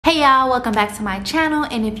Hey y'all, welcome back to my channel,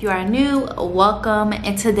 and if you are new, welcome.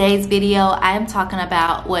 In today's video I am talking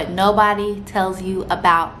about what nobody tells you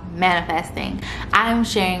about manifesting. I'm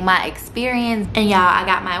sharing my experience, and y'all, I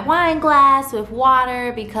got my wine glass with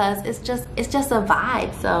water because it's just a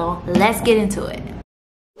vibe. So let's get into it.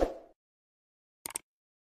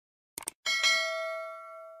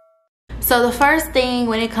 So the first thing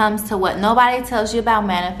when it comes to what nobody tells you about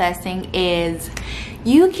manifesting is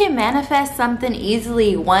you can manifest something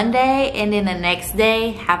easily one day and then the next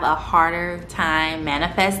day have a harder time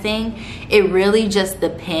manifesting. It really just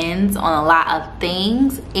depends on a lot of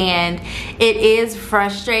things, and it is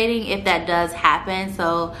frustrating if that does happen.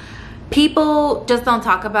 So people just don't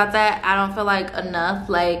talk about that, I don't feel like, enough.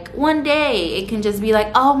 Like one day it can just be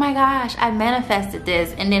like, oh my gosh, I manifested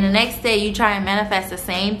this, and then the next day you try and manifest the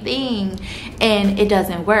same thing and it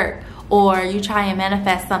doesn't work. Or you try and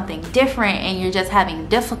manifest something different and you're just having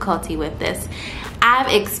difficulty with this.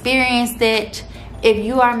 I've experienced it. If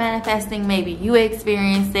you are manifesting, maybe you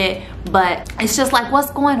experienced it, but it's just like,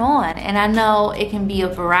 what's going on? And I know it can be a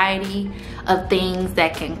variety of things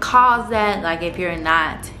that can cause that, like if you're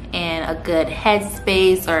not in a good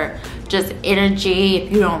headspace, or just energy,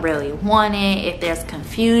 if you don't really want it, if there's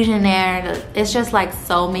confusion there. It's just like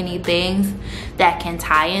so many things that can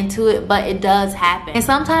tie into it, but it does happen. And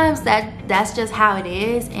sometimes that's just how it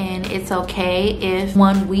is, and it's okay if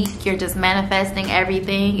one week you're just manifesting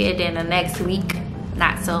everything and then the next week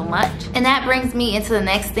not so much. And that brings me into the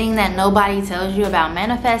next thing that nobody tells you about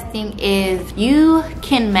manifesting is you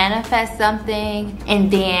can manifest something and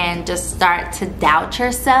then just start to doubt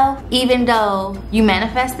yourself even though you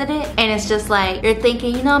manifested it. And it's just like you're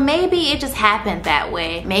thinking, you know, maybe it just happened that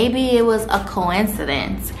way, maybe it was a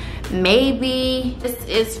coincidence, maybe this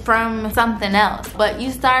is from something else. But you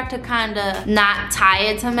start to kind of not tie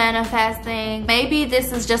it to manifesting. Maybe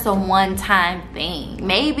this is just a one-time thing,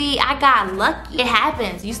 maybe I got lucky. It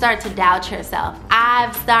happens. You start to doubt yourself.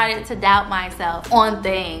 I've started to doubt myself on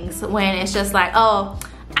things when it's just like, oh,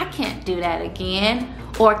 I can't do that again,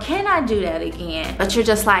 or can I do that again? But you're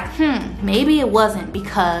just like, maybe it wasn't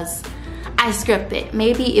because I scripted,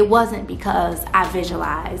 maybe it wasn't because I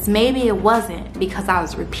visualized, maybe it wasn't because I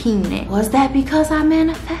was repeating it. Was that because I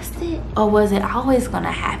manifested, or was it always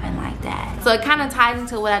gonna happen like that? So it kind of ties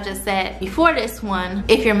into what I just said before this one.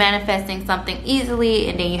 If you're manifesting something easily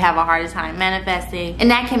and then you have a harder time manifesting, and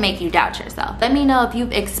that can make you doubt yourself. Let me know if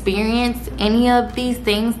you've experienced any of these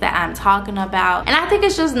things that I'm talking about. And I think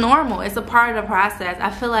it's just normal, it's a part of the process. I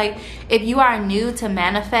feel like if you are new to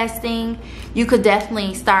manifesting, you could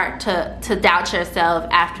definitely start to doubt yourself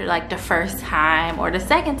after like the first time or the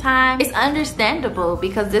second time. It's understandable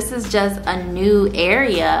because this is just a new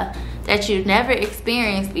area that you've never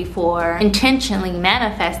experienced before. Intentionally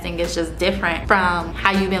manifesting is just different from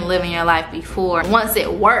how you've been living your life before. Once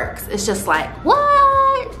it works, it's just like,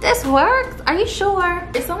 what? This works? Are you sure?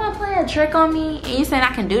 Is someone playing a trick on me and you saying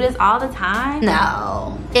I can do this all the time?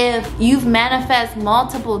 No. If you've manifest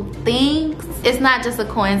multiple things, it's not just a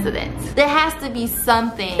coincidence. There has to be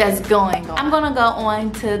something that's going on. I'm gonna go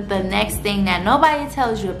on to the next thing that nobody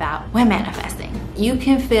tells you about when manifesting. You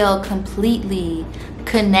can feel completely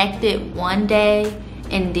connected one day,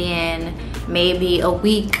 and then maybe a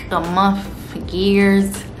week, a month,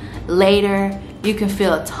 years later, you can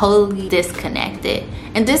feel totally disconnected.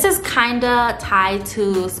 And this is kind of tied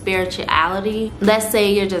to spirituality. Let's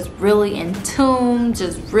say you're just really in tune,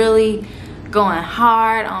 just really going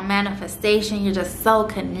hard on manifestation. You're just so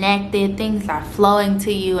connected, things are flowing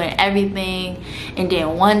to you and everything, and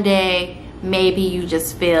then one day maybe you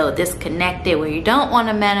just feel disconnected where you don't want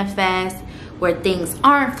to manifest, where things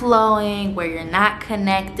aren't flowing, where you're not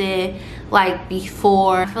connected like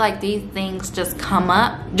before. I feel like these things just come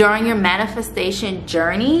up during your manifestation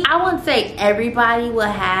journey. I wouldn't say everybody will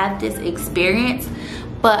have this experience,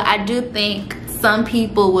 but I do think some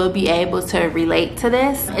people will be able to relate to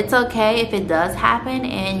this. It's okay if it does happen,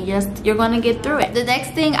 and you're gonna get through it. The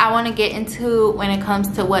next thing I wanna get into when it comes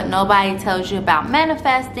to what nobody tells you about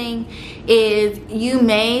manifesting is you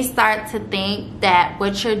may start to think that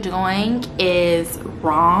what you're doing is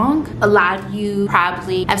wrong. A lot of you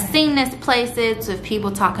probably have seen this places with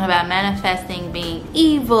people talking about manifesting being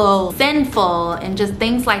evil, sinful, and just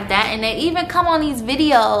things like that. And they even come on these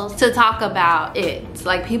videos to talk about it.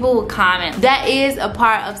 Like people will comment. That is a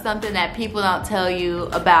part of something that people don't tell you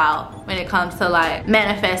about when it comes to like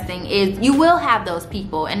manifesting, is you will have those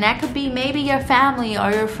people, and that could be maybe your family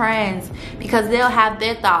or your friends, because they'll have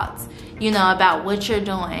their thoughts, you know, about what you're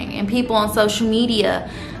doing. And people on social media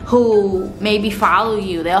who maybe follow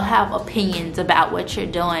you, they'll have opinions about what you're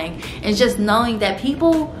doing. And just knowing that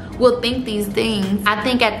people will think these things. I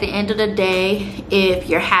think at the end of the day, if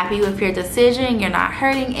you're happy with your decision, you're not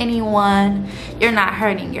hurting anyone, you're not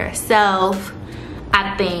hurting yourself,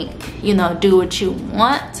 I think, you know, do what you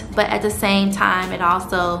want. But at the same time, it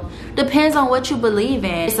also depends on what you believe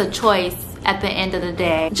in. It's a choice at the end of the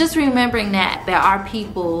day. Just remembering that there are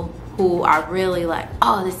people who are really like,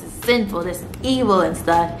 oh, this is sinful, this is evil and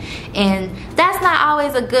stuff. And that's not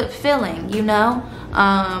always a good feeling, you know?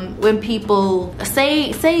 When people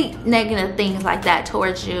say negative things like that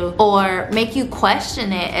towards you, or make you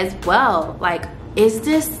question it as well. Like, is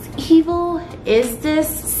this evil? Is this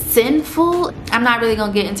sinful? I'm not really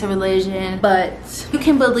gonna get into religion, but you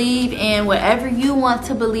can believe in whatever you want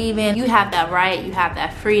to believe in. You have that right, you have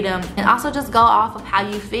that freedom. And also just go off of how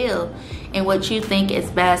you feel and what you think is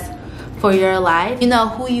best for your life. You know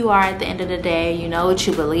who you are at the end of the day, you know what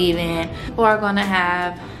you believe in. People are gonna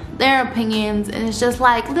have their opinions, and it's just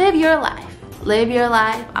like, live your life. Live your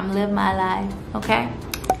life, I'm living my life, okay?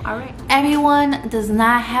 All right. Everyone does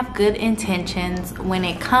not have good intentions when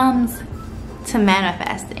it comes to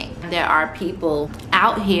manifesting. There are people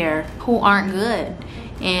out here who aren't good,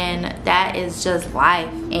 and that is just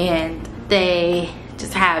life, and they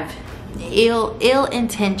just have ill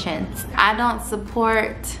intentions. I don't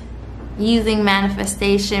support using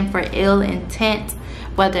manifestation for ill intent,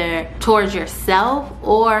 whether towards yourself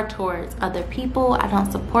or towards other people. I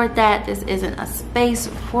don't support that. This isn't a space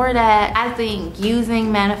for that. I think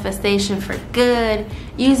using manifestation for good,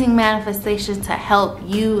 using manifestation to help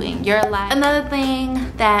you in your life. Another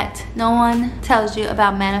thing that no one tells you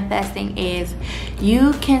about manifesting is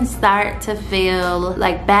you can start to feel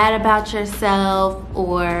like bad about yourself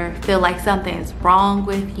or feel like something is wrong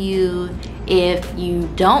with you if you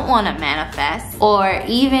don't want to manifest, or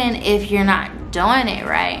even if you're not doing it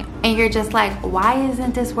right and you're just like, why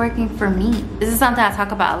isn't this working for me? This is something I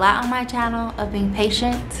talk about a lot on my channel, of being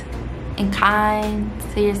patient and kind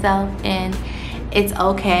to yourself, and it's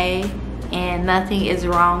okay and nothing is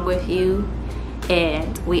wrong with you.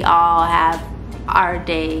 And we all have our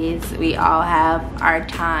days, we all have our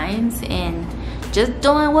times, and just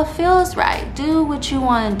doing what feels right. Do what you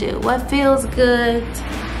want to do, what feels good,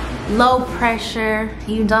 low pressure.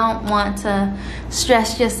 You don't want to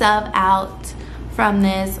stress yourself out from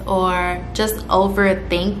this or just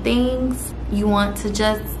overthink things. You want to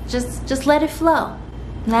just let it flow.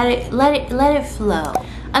 Let it flow.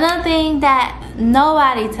 Another thing that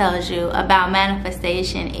nobody tells you about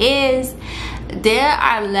manifestation is there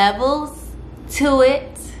are levels to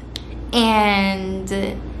it, and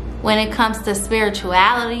when it comes to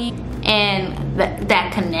spirituality and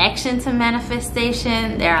that connection to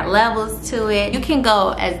manifestation, there are levels to it. You can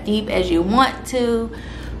go as deep as you want to,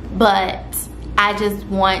 but I just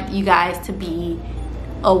want you guys to be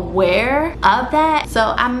aware of that.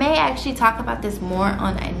 So I may actually talk about this more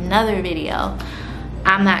on another video.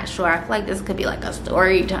 I'm not sure. I feel like this could be like a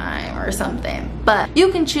story time or something. But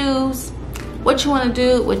you can choose what you want to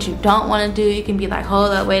do, what you don't want to do. You can be like,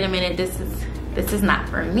 hold up, wait a minute, this is not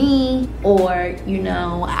for me. Or, you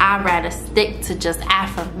know, I'd rather stick to just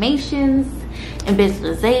affirmations and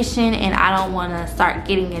visualization, and I don't want to start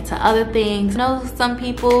getting into other things. I know some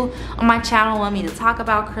people on my channel want me to talk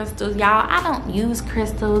about crystals. Y'all, I don't use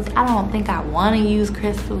crystals. I don't think I want to use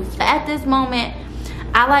crystals. But at this moment,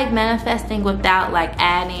 I like manifesting without like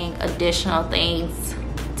adding additional things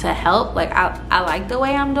to help. Like I like the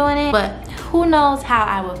way I'm doing it, but who knows how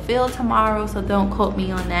I will feel tomorrow, so don't quote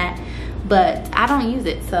me on that. But I don't use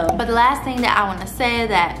it. So, but the last thing that I want to say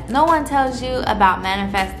that no one tells you about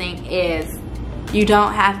manifesting is you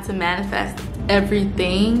don't have to manifest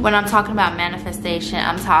everything. When I'm talking about manifestation,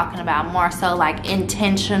 I'm talking about more so like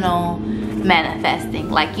intentional manifesting.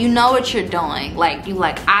 Like, you know what you're doing. Like, you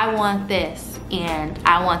like, I want this and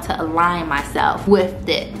I want to align myself with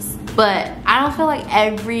this. But I don't feel like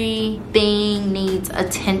everything needs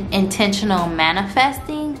intentional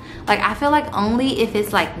manifesting. Like, I feel like only if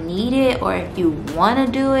it's like needed or if you want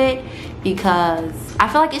to do it, because I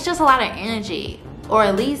feel like it's just a lot of energy. Or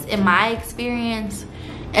at least in my experience,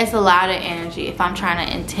 it's a lot of energy if I'm trying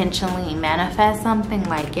to intentionally manifest something.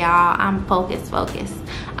 Like, y'all, I'm focused.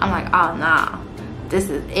 I'm like, oh nah, this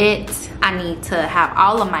is it. I need to have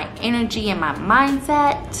all of my energy and my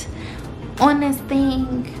mindset on this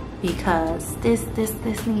thing, because this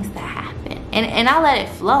needs to happen. And I let it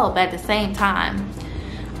flow, but at the same time,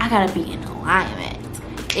 I gotta be in alignment.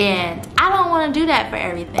 And I don't want to do that for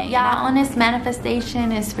everything. Y'all, on this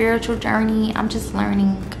manifestation and spiritual journey, I'm just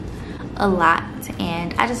learning a lot,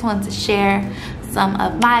 and I just wanted to share some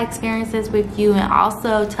of my experiences with you, and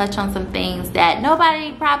also touch on some things that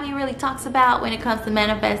nobody probably really talks about when it comes to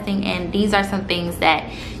manifesting. And these are some things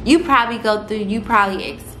that you probably go through, you probably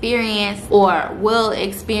experience or will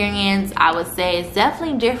experience. I would say it's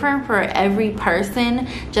definitely different for every person.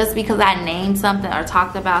 Just because I named something or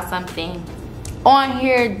talked about something on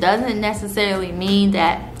here doesn't necessarily mean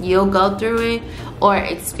that you'll go through it or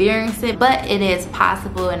experience it, but it is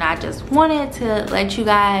possible, and I just wanted to let you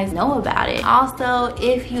guys know about it. Also,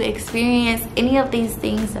 if you experience any of these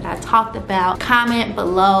things that I talked about, comment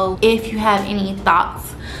below. If you have any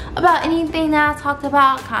thoughts about anything that I talked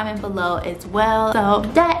about, comment below as well. So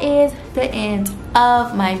that is the end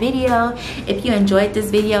of my video. If you enjoyed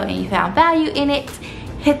this video and you found value in it,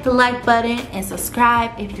 hit the like button and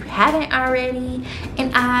subscribe if you haven't already,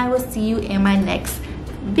 and I will see you in my next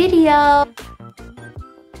video.